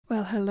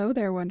Well, hello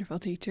there, wonderful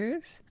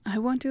teachers. I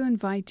want to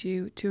invite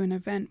you to an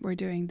event we're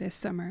doing this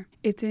summer.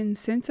 It's in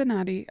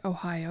Cincinnati,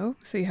 Ohio,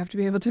 so you have to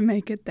be able to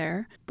make it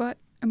there, but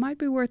it might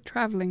be worth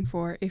traveling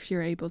for if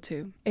you're able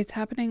to. It's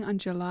happening on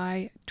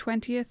July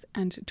 20th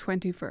and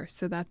 21st,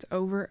 so that's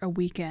over a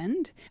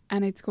weekend,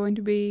 and it's going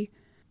to be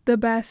the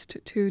best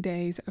 2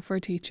 days for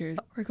teachers.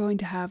 We're going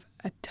to have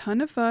a ton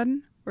of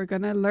fun. We're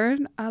going to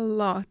learn a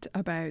lot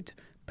about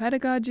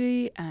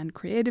pedagogy and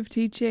creative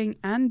teaching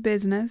and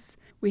business.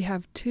 We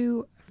have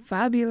 2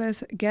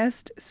 fabulous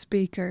guest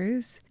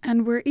speakers,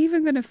 and we're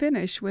even going to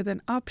finish with an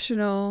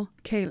optional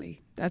Ceilidh.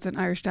 That's an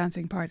Irish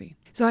dancing party.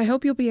 So I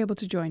hope you'll be able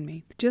to join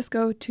me. Just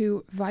go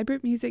to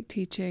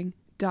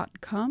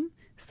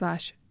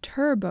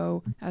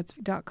vibrantmusicteaching.com/turbo. That's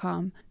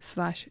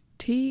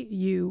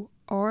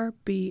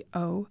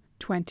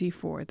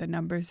 .com/TURBO24. The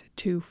number's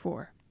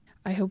 24.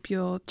 I hope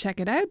you'll check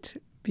it out,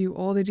 view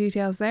all the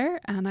details there,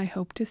 and I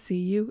hope to see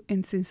you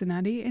in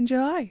Cincinnati in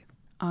July.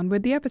 On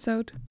with the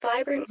episode.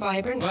 Vibrant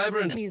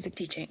music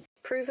teaching.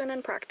 Proven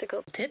and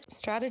practical Tips,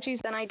 strategies,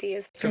 and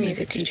ideas for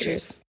music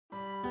teachers.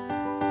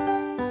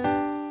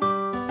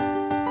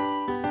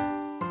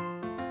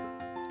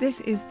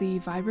 This is the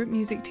Vibrant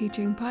Music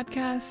Teaching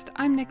Podcast.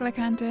 I'm Nicola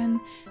Canton,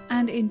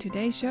 and in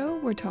today's show,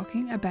 we're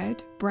talking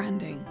about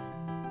branding.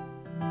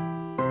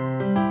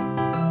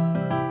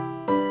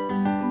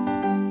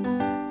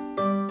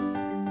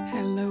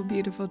 Hello,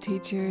 beautiful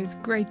teachers.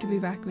 Great to be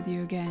back with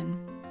you again.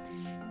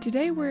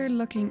 Today we're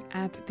looking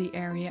at the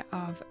area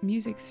of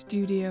music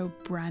studio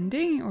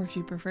branding, or if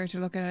you prefer to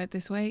look at it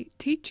this way,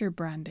 teacher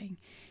branding.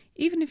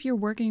 Even if you're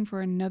working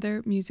for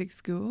another music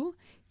school,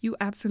 you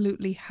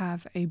absolutely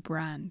have a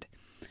brand.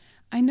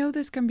 I know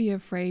this can be a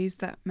phrase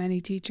that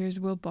many teachers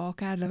will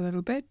balk at a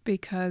little bit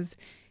because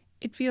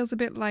it feels a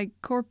bit like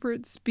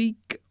corporate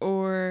speak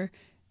or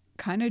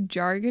kind of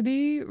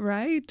jargony,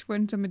 right?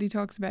 When somebody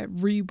talks about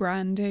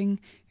rebranding,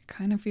 it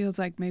kind of feels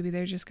like maybe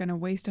they're just going to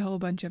waste a whole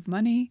bunch of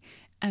money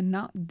and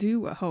not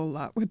do a whole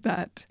lot with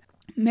that.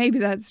 Maybe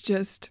that's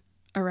just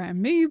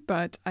around me,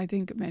 but I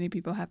think many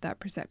people have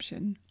that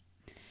perception.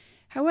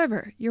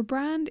 However, your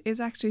brand is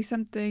actually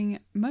something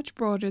much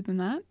broader than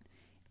that,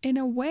 in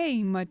a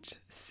way much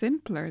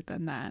simpler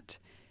than that,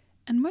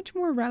 and much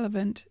more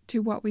relevant to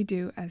what we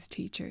do as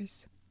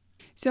teachers.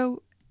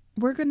 So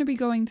we're going to be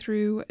going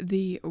through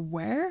the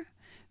where,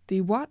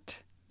 the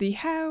what, the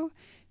how,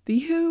 the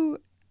who,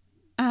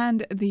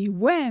 and the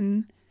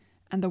when,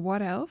 and the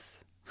what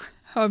else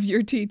of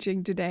your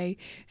teaching today,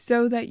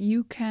 so that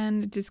you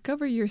can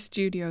discover your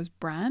studio's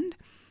brand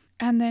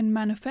and then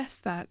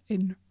manifest that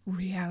in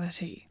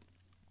reality.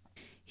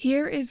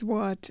 Here is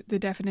what the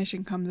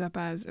definition comes up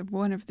as,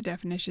 one of the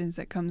definitions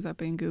that comes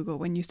up in Google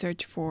when you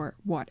search for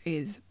what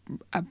is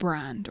a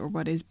brand or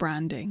what is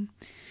branding.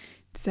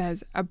 It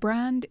says, a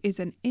brand is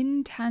an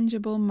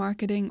intangible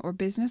marketing or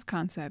business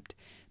concept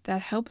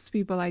that helps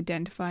people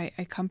identify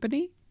a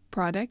company,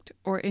 product,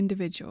 or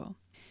individual.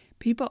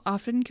 People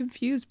often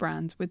confuse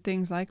brands with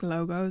things like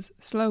logos,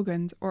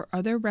 slogans, or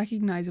other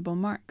recognizable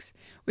marks,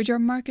 which are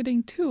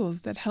marketing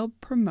tools that help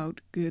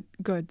promote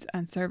goods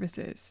and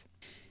services.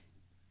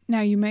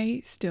 Now, you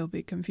may still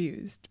be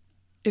confused.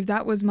 If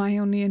that was my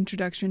only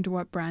introduction to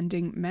what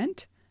branding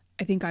meant,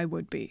 I think I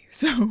would be,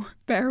 so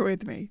bear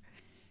with me.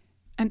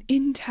 An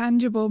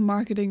intangible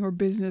marketing or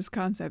business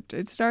concept.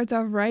 It starts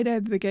off right out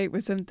of the gate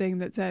with something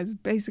that says,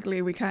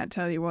 basically, we can't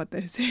tell you what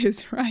this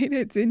is, right?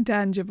 It's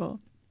intangible.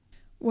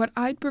 What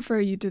I'd prefer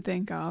you to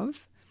think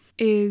of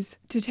is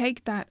to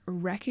take that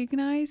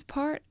recognize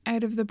part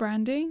out of the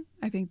branding.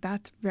 I think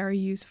that's very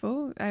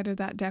useful out of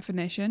that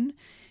definition.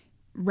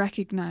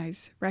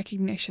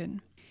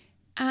 Recognition.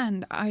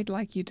 And I'd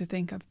like you to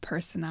think of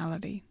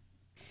personality.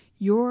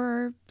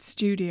 Your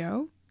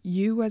studio,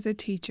 you as a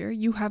teacher,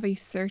 you have a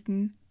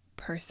certain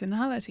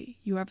personality.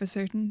 You have a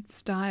certain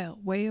style,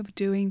 way of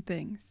doing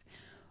things.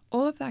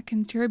 All of that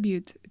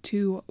contributes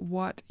to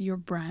what your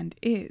brand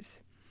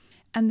is.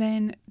 And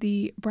then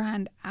the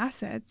brand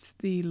assets,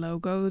 the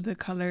logo, the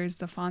colors,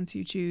 the fonts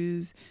you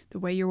choose, the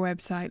way your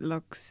website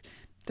looks,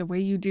 the way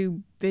you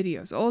do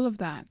videos, all of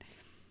that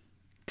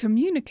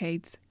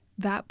communicates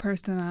that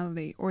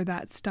personality or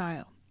that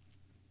style.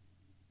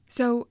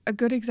 So a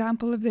good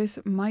example of this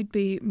might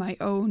be my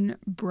own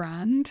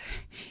brand.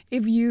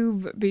 If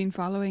you've been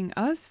following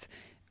us,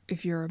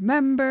 if you're a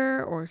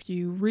member or if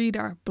you read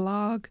our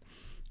blog,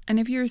 and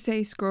if you're,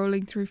 say,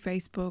 scrolling through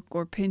Facebook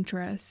or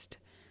Pinterest,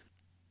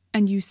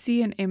 and you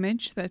see an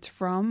image that's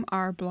from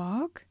our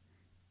blog,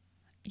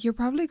 you're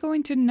probably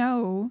going to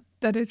know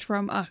that it's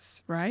from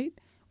us, right?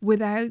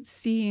 Without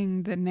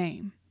seeing the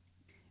name.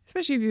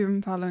 Especially if you've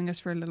been following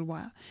us for a little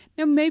while.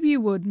 Now, maybe you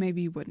would,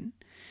 maybe you wouldn't.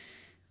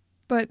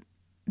 But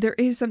there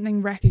is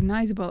something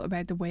recognizable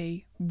about the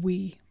way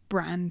we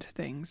brand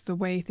things, the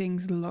way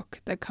things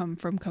look that come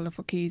from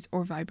Colourful Keys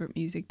or Vibrant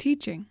Music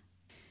Teaching.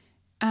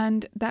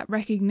 And that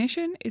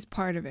recognition is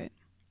part of it.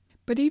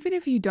 But even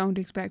if you don't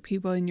expect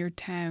people in your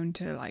town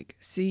to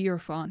see your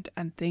font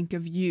and think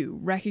of you,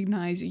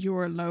 recognize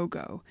your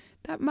logo,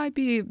 that might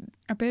be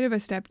a bit of a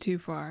step too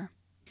far.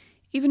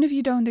 Even if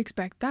you don't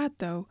expect that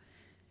though,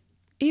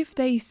 If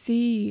they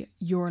see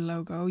your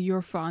logo,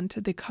 your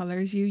font, the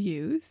colours you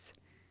use,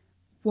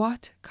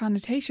 what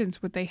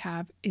connotations would they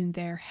have in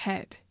their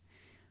head?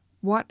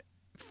 What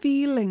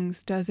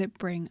feelings does it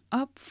bring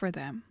up for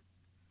them?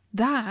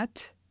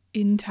 That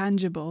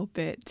intangible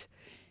bit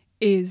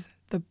is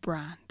the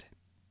brand.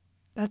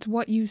 That's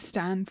what you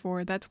stand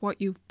for. That's what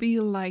you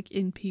feel like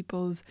in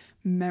people's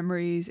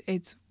memories.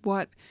 It's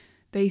what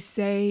they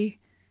say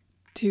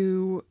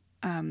to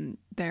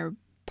their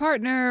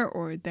partner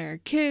or their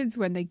kids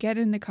when they get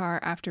in the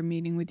car after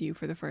meeting with you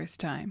for the first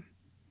time.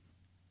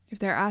 If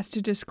they're asked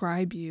to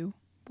describe you,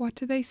 what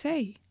do they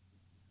say?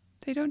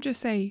 They don't just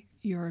say,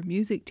 you're a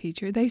music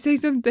teacher. They say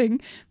something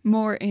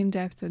more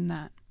in-depth than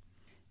that.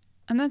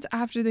 And that's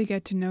after they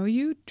get to know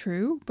you,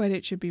 true, but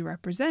it should be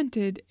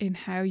represented in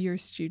how your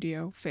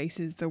studio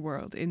faces the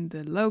world, in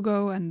the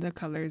logo and the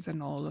colours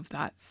and all of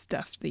that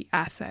stuff, the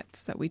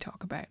assets that we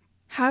talk about.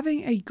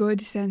 Having a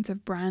good sense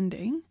of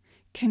branding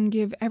can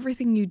give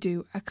everything you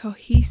do a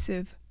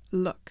cohesive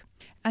look.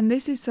 And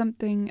this is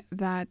something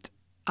that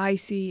I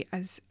see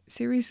as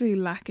seriously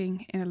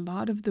lacking in a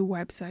lot of the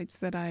websites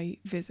that I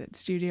visit,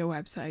 studio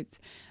websites.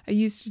 I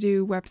used to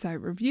do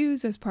website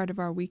reviews as part of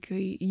our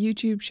weekly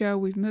YouTube show.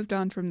 We've moved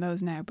on from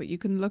those now, but you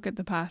can look at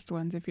the past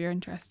ones if you're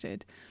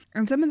interested.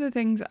 And some of the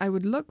things I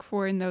would look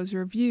for in those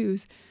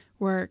reviews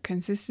were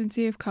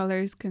consistency of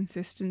colours,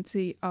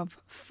 consistency of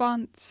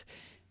fonts,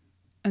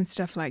 and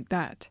stuff like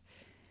that.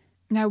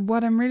 Now,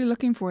 what I'm really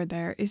looking for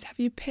there is, have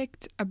you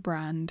picked a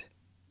brand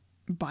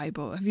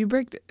Bible? Have you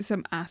picked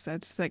some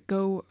assets that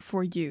go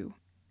for you?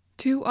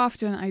 Too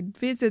often I'd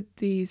visit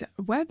these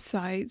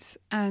websites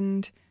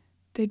and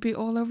they'd be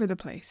all over the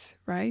place,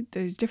 right?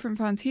 There's different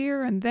fonts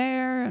here and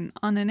there, and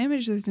on an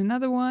image there's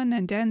another one,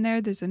 and down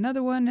there's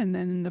another one, and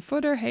then in the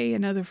footer, hey,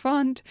 another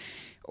font,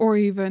 or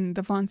even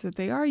the fonts that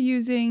they are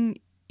using,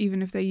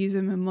 even if they use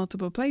them in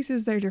multiple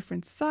places, they're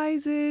different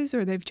sizes,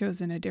 or they've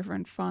chosen a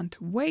different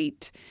font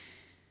weight.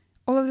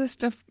 All of this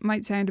stuff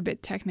might sound a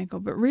bit technical,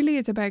 but really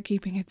it's about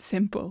keeping it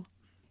simple.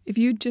 If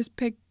you just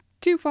pick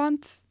 2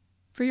 fonts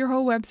for your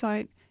whole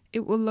website,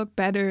 it will look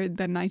better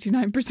than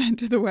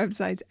 99% of the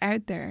websites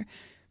out there,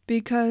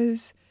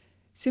 because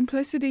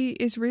simplicity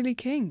is really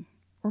king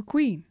or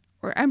queen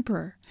or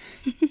emperor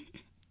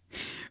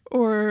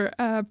or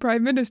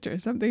prime minister,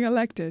 something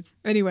elected.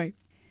 Anyway,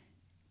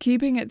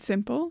 keeping it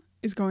simple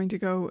is going to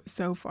go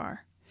so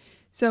far.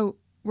 So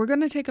we're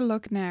going to take a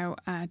look now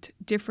at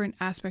different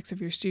aspects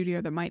of your studio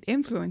that might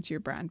influence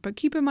your brand, but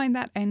keep in mind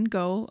that end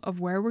goal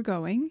of where we're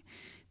going,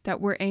 that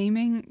we're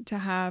aiming to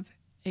have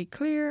a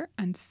clear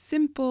and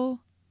simple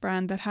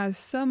brand that has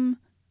some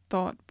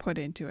thought put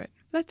into it.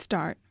 Let's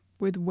start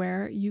with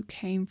where you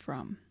came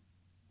from.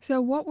 So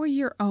what were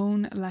your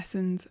own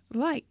lessons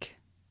like?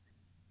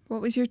 What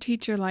was your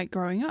teacher like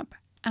growing up?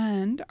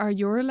 And are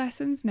your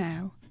lessons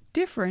now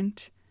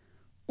different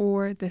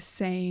or the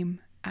same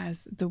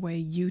as the way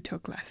you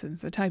took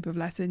lessons, the type of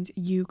lessons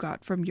you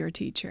got from your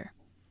teacher?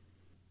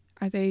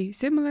 Are they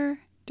similar,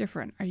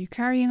 different? Are you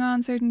carrying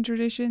on certain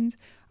traditions?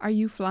 Are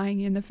you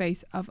flying in the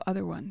face of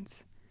other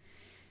ones?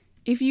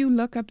 If you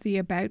look up the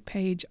About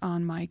page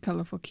on my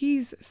Colourful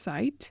Keys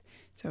site,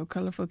 so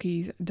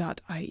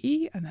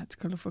colourfulkeys.ie, and that's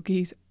Colourful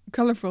Keys,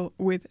 colourful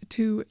with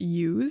 2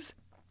 U's,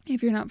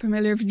 if you're not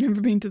familiar, if you've never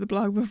been to the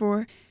blog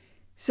before.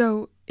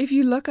 So if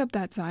you look up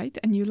that site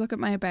and you look at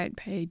my About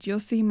page,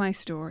 you'll see my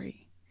story.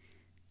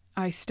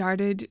 I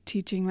started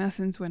teaching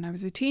lessons when I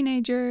was a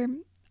teenager,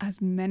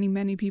 as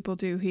many people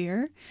do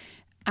here.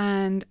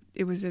 And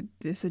it was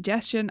the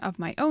suggestion of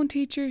my own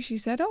teacher. She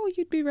said, oh,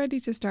 you'd be ready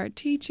to start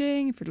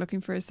teaching. If you're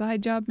looking for a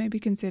side job, maybe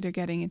consider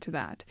getting into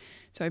that.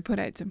 So I put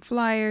out some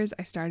flyers.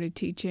 I started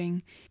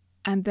teaching.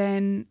 And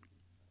then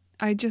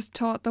I just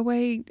taught the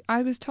way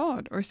I was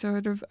taught, or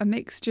sort of a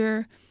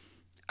mixture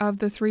of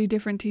the 3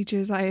 different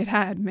teachers I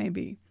had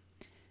maybe.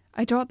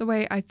 I taught the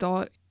way I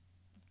thought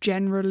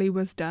generally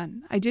was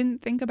done. I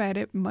didn't think about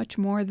it much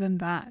more than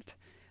that.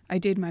 I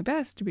did my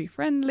best to be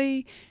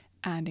friendly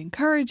and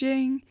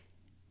encouraging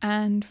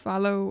and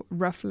follow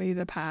roughly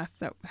the path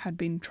that had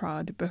been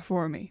trod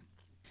before me,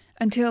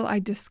 until I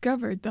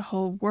discovered the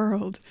whole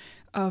world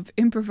of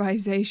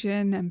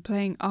improvisation and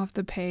playing off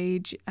the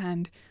page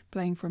and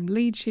playing from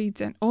lead sheets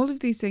and all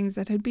of these things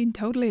that had been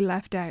totally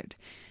left out,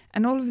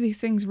 and all of these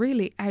things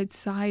really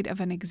outside of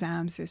an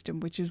exam system,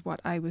 which is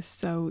what I was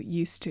so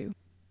used to.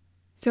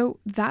 So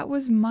that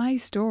was my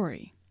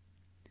story.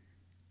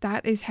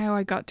 That is how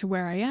I got to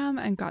where I am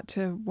and got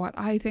to what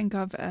I think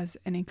of as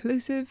an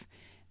inclusive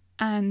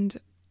and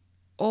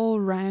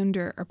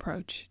all-rounder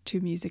approach to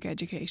music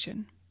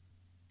education.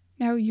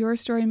 Now, your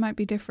story might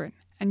be different,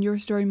 and your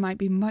story might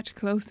be much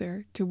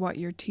closer to what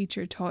your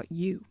teacher taught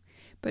you.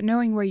 But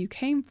knowing where you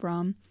came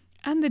from,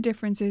 and the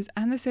differences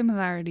and the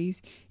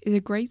similarities, is a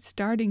great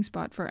starting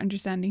spot for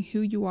understanding who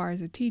you are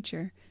as a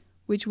teacher,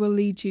 which will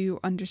lead to you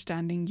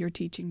understanding your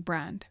teaching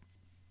brand.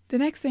 The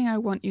next thing I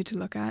want you to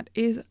look at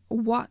is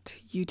what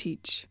you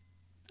teach.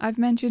 I've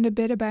mentioned a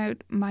bit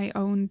about my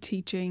own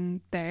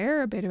teaching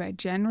there, a bit about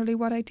generally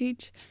what I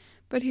teach,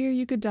 but here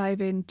you could dive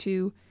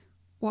into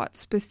what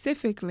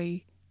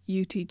specifically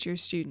you teach your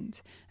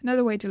students.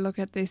 Another way to look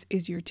at this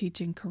is your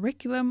teaching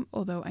curriculum,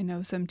 although I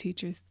know some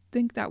teachers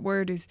think that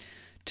word is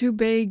too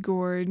big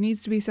or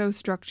needs to be so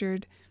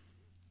structured.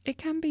 It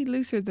can be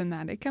looser than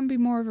that. It can be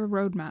more of a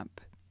roadmap.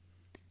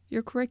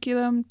 Your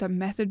curriculum, the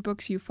method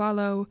books you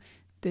follow,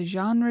 the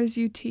genres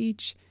you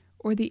teach,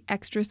 or the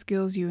extra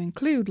skills you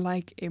include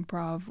like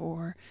improv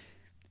or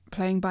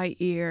playing by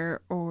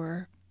ear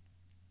or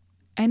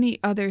any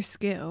other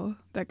skill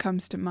that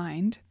comes to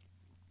mind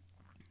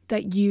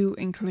that you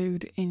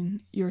include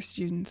in your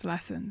students'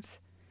 lessons.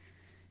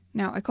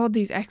 Now, I called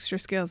these extra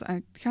skills.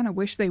 I kind of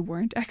wish they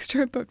weren't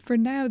extra, but for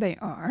now they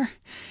are.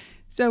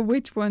 So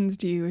which ones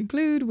do you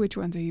include? Which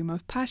ones are you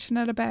most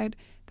passionate about?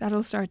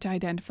 That'll start to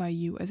identify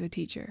you as a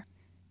teacher.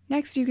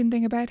 Next, you can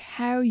think about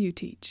how you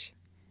teach.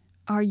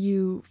 Are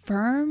you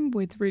firm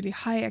with really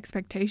high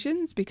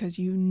expectations because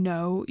you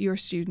know your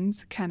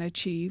students can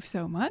achieve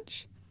so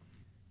much?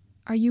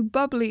 Are you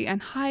bubbly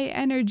and high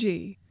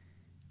energy?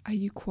 Are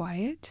you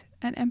quiet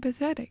and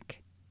empathetic?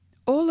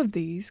 All of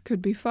these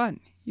could be fun.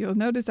 You'll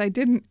notice I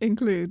didn't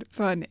include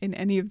fun in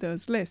any of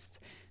those lists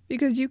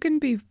because you can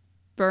be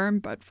firm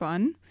but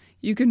fun.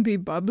 You can be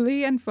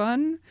bubbly and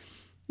fun.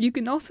 You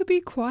can also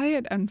be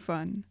quiet and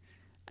fun.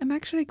 I'm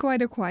actually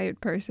quite a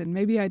quiet person.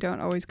 Maybe I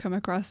don't always come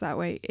across that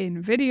way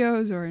in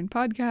videos or in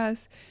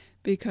podcasts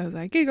because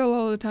I giggle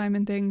all the time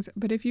and things.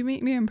 But if you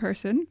meet me in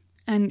person,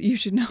 and you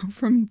should know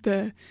from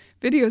the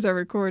videos I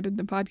record and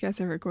the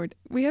podcasts I record,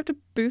 we have to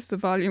boost the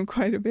volume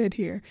quite a bit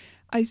here.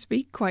 I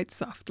speak quite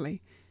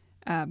softly.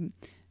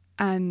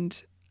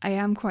 And I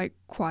am quite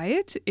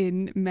quiet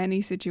in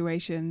many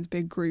situations,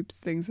 big groups,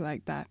 things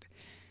like that.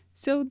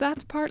 So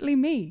that's partly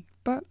me.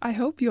 But I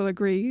hope you'll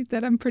agree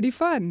that I'm pretty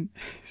fun.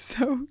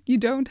 So you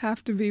don't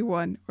have to be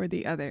one or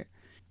the other.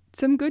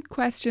 Some good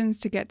questions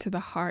to get to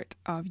the heart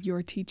of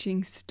your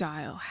teaching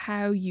style,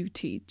 how you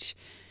teach,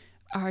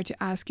 are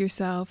to ask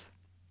yourself,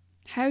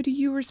 how do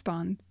you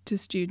respond to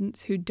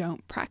students who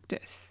don't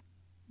practice?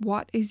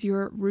 What is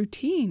your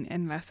routine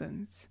in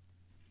lessons?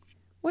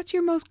 What's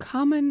your most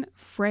common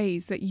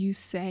phrase that you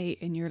say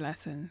in your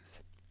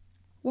lessons?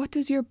 What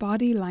does your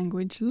body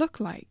language look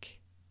like?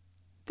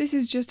 This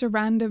is just a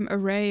random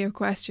array of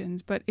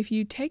questions, but if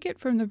you take it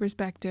from the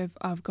perspective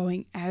of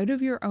going out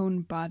of your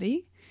own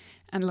body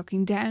and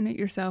looking down at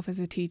yourself as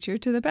a teacher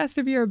to the best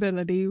of your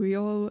ability, we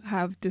all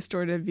have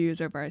distorted views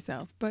of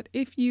ourselves, but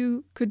if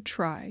you could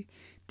try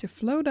to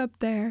float up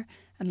there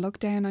and look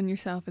down on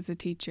yourself as a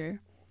teacher,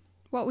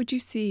 what would you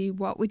see?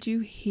 What would you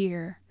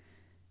hear?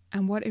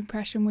 And what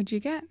impression would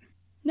you get?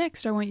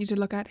 Next, I want you to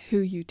look at who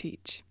you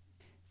teach.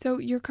 So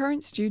your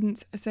current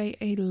students say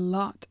a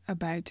lot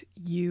about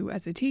you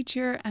as a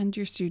teacher and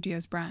your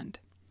studio's brand.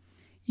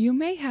 You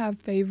may have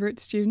favourite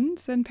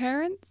students and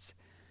parents,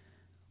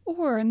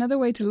 or another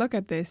way to look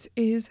at this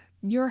is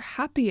your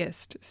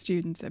happiest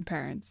students and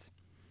parents.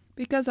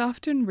 Because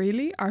often,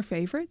 really, our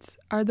favourites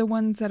are the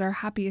ones that are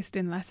happiest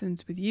in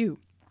lessons with you.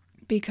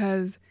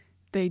 Because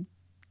they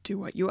do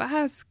what you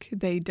ask,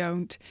 they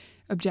don't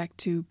object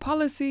to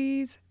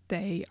policies,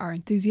 they are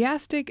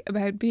enthusiastic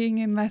about being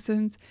in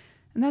lessons,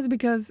 and that's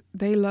because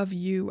they love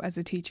you as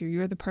a teacher.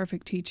 You're the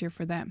perfect teacher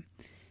for them.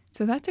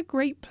 So that's a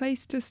great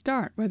place to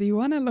start. Whether you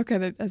want to look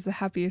at it as the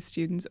happiest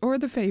students or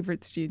the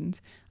favourite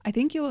students, I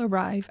think you'll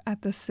arrive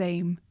at the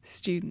same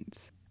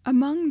students.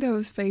 Among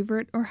those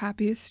favourite or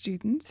happiest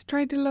students,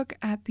 try to look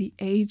at the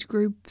age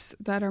groups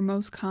that are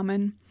most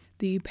common,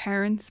 the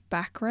parents'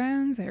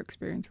 backgrounds, their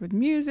experience with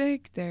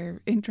music,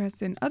 their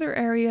interest in other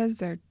areas,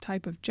 their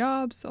type of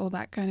jobs, all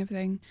that kind of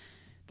thing.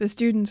 The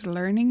students'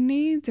 learning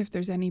needs, if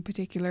there's any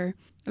particular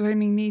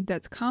learning need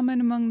that's common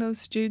among those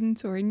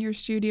students or in your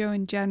studio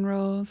in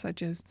general,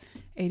 such as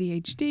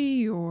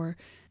ADHD or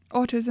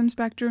autism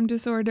spectrum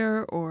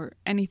disorder or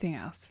anything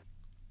else.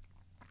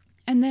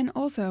 And then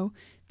also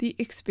the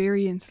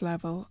experience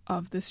level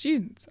of the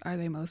students. Are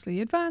they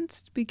mostly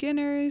advanced,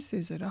 beginners?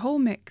 Is it a whole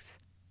mix?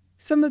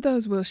 Some of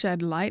those will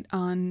shed light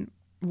on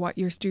what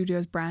your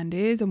studio's brand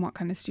is and what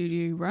kind of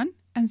studio you run.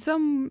 And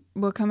some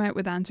will come out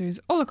with answers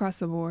all across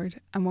the board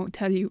and won't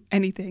tell you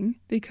anything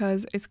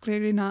because it's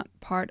clearly not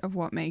part of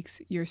what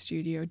makes your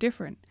studio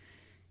different.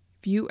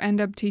 If you end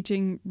up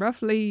teaching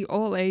roughly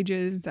all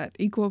ages at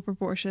equal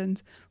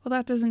proportions, well,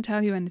 that doesn't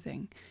tell you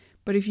anything.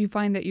 But if you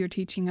find that you're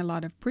teaching a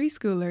lot of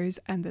preschoolers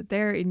and that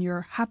they're in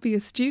your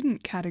happiest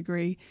student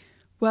category,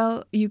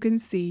 well, you can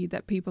see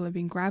that people have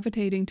been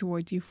gravitating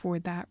towards you for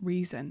that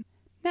reason.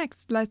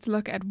 Next, let's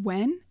look at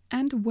when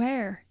and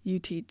where you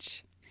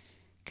teach.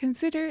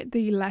 Consider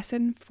the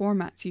lesson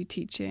formats you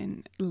teach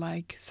in,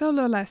 like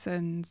solo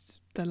lessons,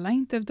 the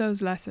length of those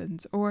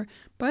lessons, or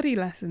buddy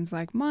lessons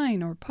like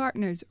mine, or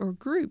partners, or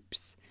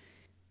groups.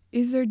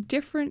 Is there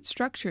different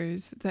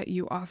structures that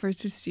you offer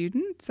to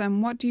students,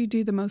 and what do you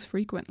do the most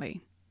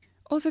frequently?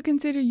 Also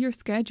consider your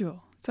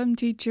schedule. Some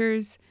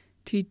teachers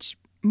teach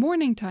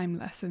morning time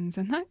lessons,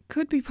 and that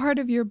could be part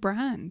of your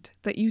brand,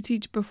 that you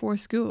teach before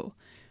school,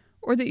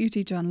 or that you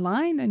teach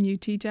online and you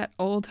teach at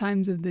all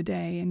times of the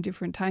day in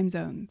different time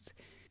zones.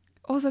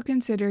 Also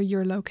consider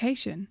your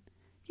location.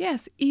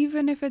 Yes,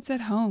 even if it's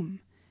at home.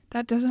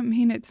 that doesn't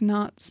mean it's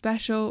not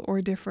special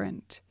or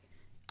different.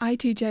 I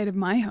teach out of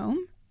my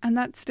home, and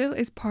that still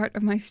is part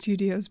of my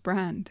studio's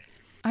brand.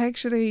 I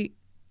actually,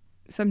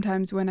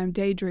 sometimes when I'm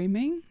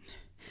daydreaming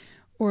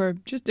or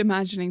just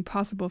imagining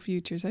possible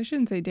futures, I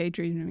shouldn't say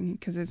daydreaming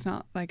because it's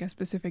not like a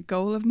specific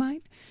goal of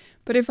mine,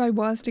 but if I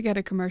was to get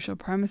a commercial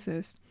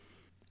premises,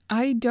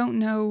 I don't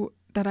know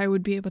that I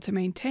would be able to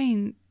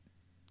maintain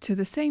to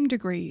the same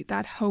degree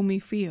that homey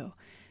feel.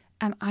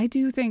 And I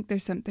do think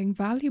there's something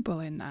valuable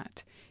in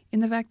that,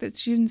 in the fact that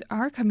students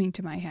are coming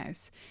to my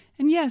house.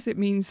 And yes, it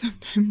means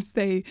sometimes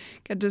they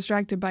get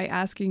distracted by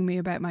asking me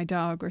about my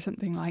dog or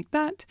something like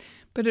that,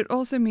 but it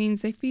also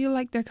means they feel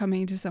like they're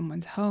coming to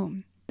someone's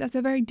home. That's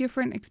a very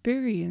different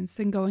experience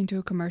than going to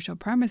a commercial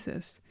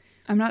premises.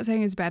 I'm not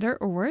saying it's better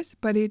or worse,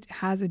 but it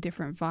has a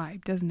different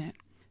vibe, doesn't it?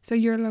 So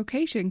your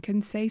location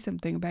can say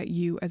something about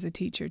you as a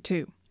teacher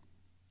too.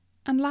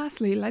 And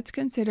lastly, let's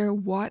consider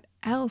what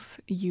else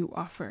you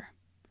offer.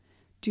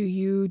 Do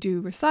you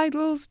do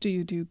recitals? Do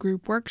you do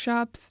group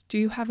workshops? Do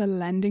you have a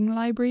lending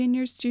library in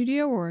your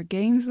studio or a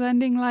games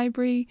lending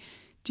library?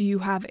 Do you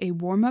have a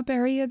warm-up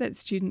area that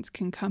students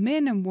can come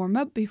in and warm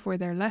up before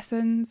their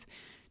lessons?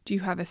 Do you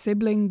have a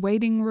sibling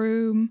waiting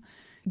room?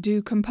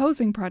 Do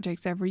composing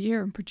projects every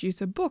year and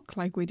produce a book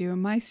like we do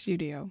in my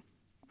studio?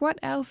 What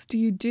else do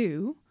you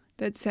do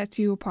that sets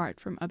you apart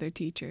from other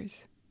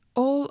teachers?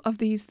 All of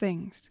these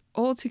things,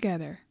 all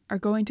together, are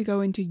going to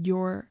go into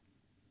your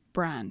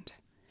brand.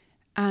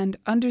 And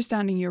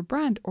understanding your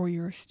brand or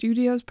your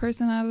studio's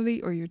personality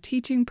or your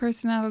teaching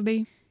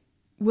personality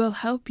will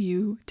help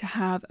you to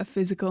have a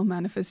physical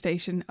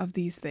manifestation of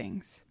these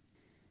things.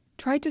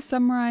 Try to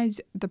summarize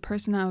the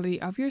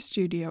personality of your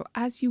studio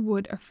as you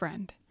would a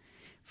friend.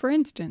 For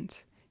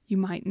instance, you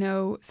might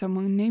know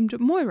someone named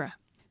Moira,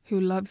 who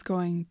loves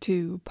going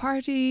to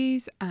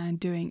parties and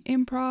doing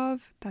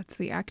improv, that's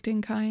the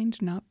acting kind,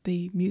 not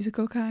the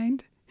musical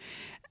kind,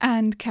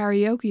 and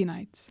karaoke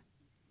nights.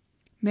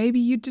 Maybe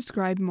you'd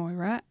describe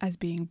Moira as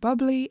being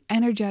bubbly,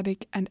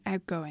 energetic, and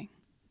outgoing.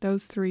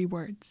 Those 3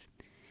 words.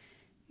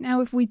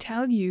 Now, if we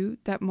tell you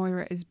that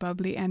Moira is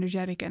bubbly,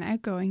 energetic, and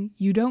outgoing,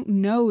 you don't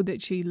know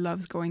that she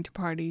loves going to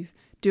parties,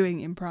 doing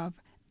improv,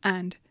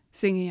 and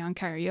singing on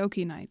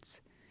karaoke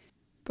nights.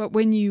 But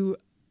when you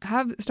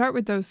start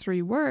with those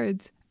 3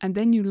 words, and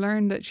then you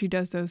learn that she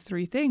does those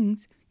 3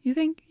 things, you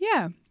think,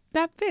 yeah,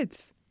 that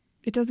fits.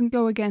 It doesn't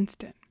go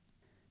against it.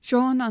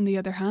 Sean, on the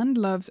other hand,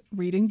 loves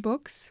reading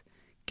books,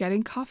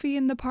 getting coffee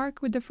in the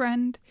park with a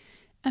friend,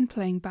 and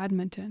playing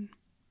badminton.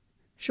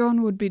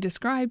 Sean would be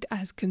described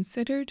as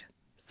considered,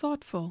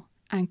 thoughtful,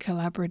 and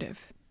collaborative.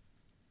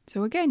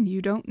 So again,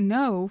 you don't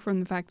know from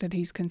the fact that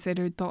he's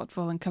considered,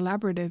 thoughtful, and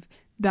collaborative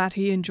that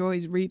he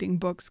enjoys reading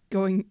books,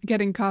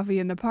 getting coffee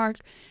in the park,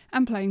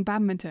 and playing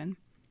badminton.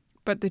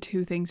 But the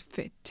 2 things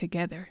fit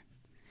together.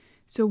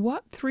 So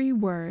what 3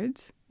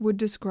 words would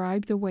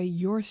describe the way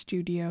your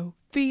studio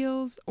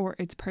feels or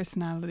its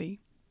personality?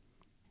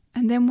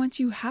 And then once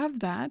you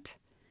have that,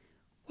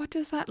 what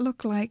does that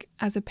look like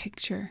as a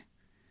picture,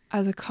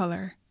 as a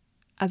colour,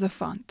 as a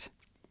font?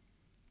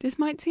 This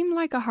might seem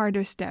like a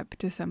harder step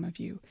to some of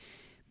you,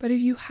 but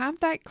if you have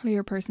that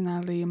clear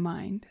personality in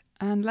mind,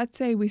 and let's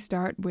say we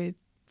start with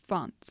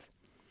fonts,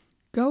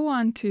 go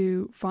on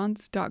to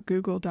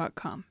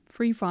fonts.google.com,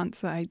 free font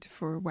site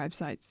for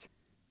websites.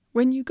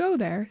 When you go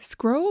there,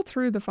 scroll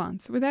through the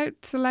fonts without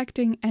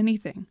selecting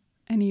anything,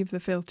 any of the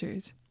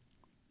filters,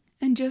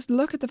 and just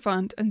look at the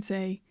font and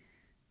say,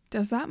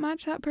 does that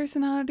match that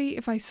personality?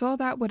 If I saw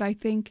that, would I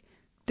think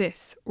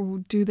this, or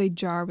do they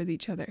jar with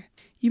each other?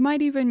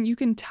 You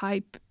can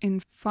type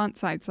in font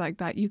sites like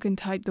that, you can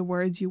type the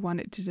words you want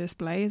it to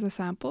display as a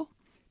sample.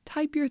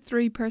 Type your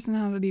 3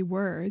 personality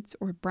words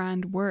or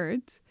brand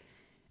words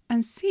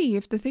and see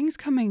if the things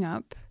coming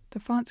up, the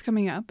fonts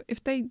coming up,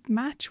 if they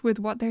match with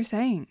what they're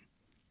saying.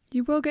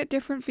 You will get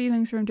different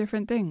feelings from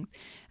different things,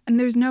 and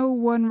there's no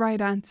one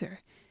right answer.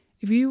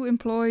 If you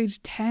employed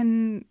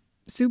 10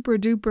 super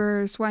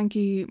duper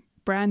swanky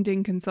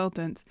branding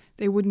consultants,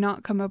 they would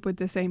not come up with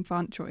the same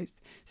font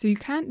choice. So you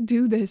can't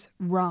do this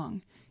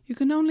wrong. You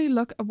can only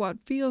look at what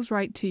feels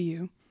right to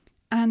you.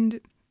 And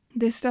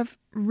this stuff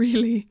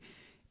really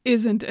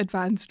isn't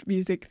advanced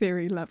music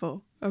theory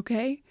level,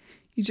 okay?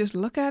 You just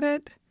look at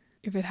it.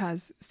 If it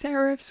has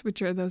serifs,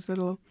 which are those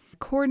little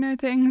corner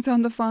things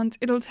on the font,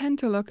 it'll tend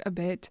to look a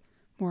bit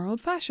more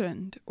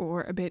old-fashioned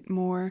or a bit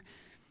more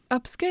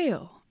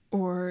upscale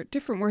or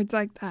different words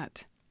like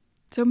that.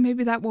 So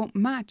maybe that won't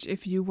match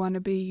if you want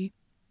to be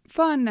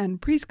fun and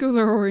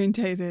preschooler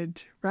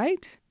orientated,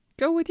 right?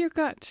 Go with your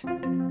gut.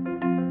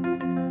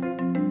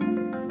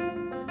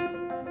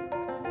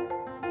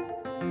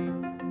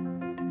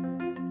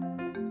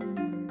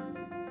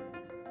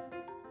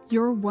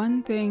 Your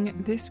one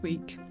thing this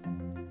week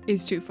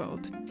is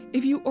twofold.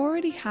 If you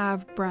already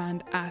have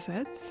brand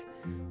assets,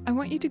 I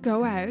want you to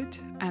go out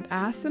and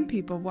ask some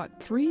people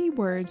what 3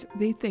 words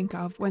they think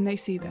of when they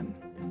see them.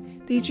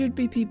 These should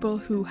be people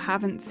who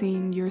haven't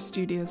seen your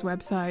studio's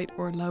website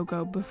or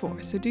logo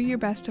before, so do your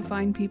best to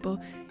find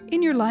people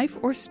in your life,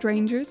 or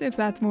strangers if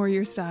that's more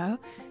your style,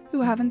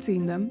 who haven't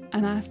seen them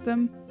and ask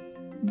them,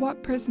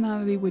 what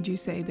personality would you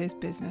say this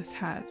business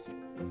has?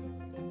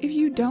 If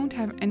you don't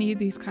have any of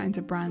these kinds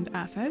of brand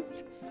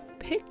assets,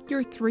 pick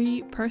your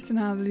 3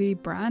 personality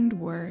brand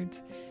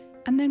words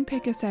and then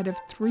pick a set of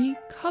 3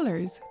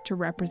 colours to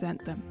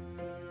represent them.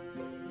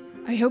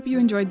 I hope you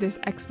enjoyed this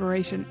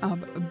exploration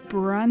of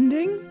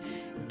branding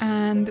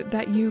and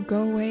that you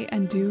go away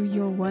and do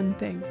your one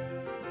thing.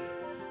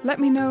 Let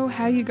me know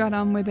how you got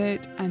on with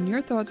it and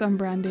your thoughts on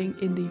branding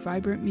in the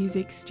Vibrant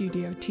Music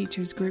Studio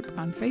Teachers group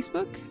on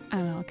Facebook,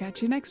 and I'll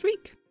catch you next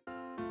week.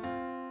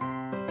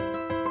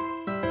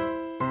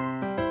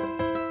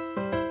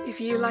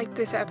 If you liked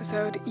this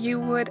episode, you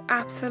would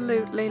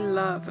absolutely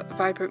love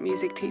Vibrant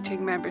Music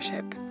Teaching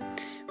membership.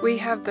 We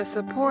have the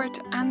support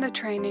and the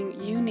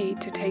training you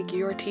need to take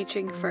your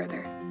teaching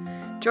further.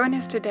 Join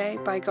us today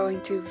by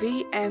going to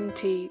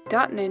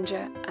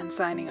vmt.ninja and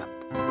signing up.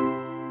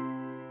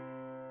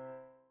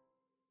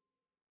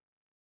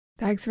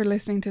 Thanks for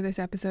listening to this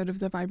episode of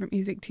the Vibrant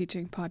Music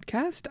Teaching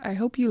podcast. I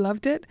hope you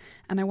loved it,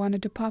 and I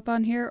wanted to pop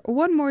on here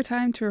one more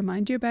time to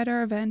remind you about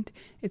our event.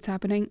 It's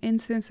happening in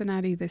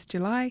Cincinnati this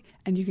July,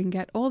 and you can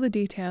get all the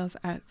details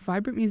at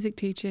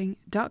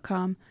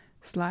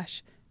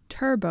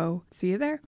vibrantmusicteaching.com/turbo. See you there.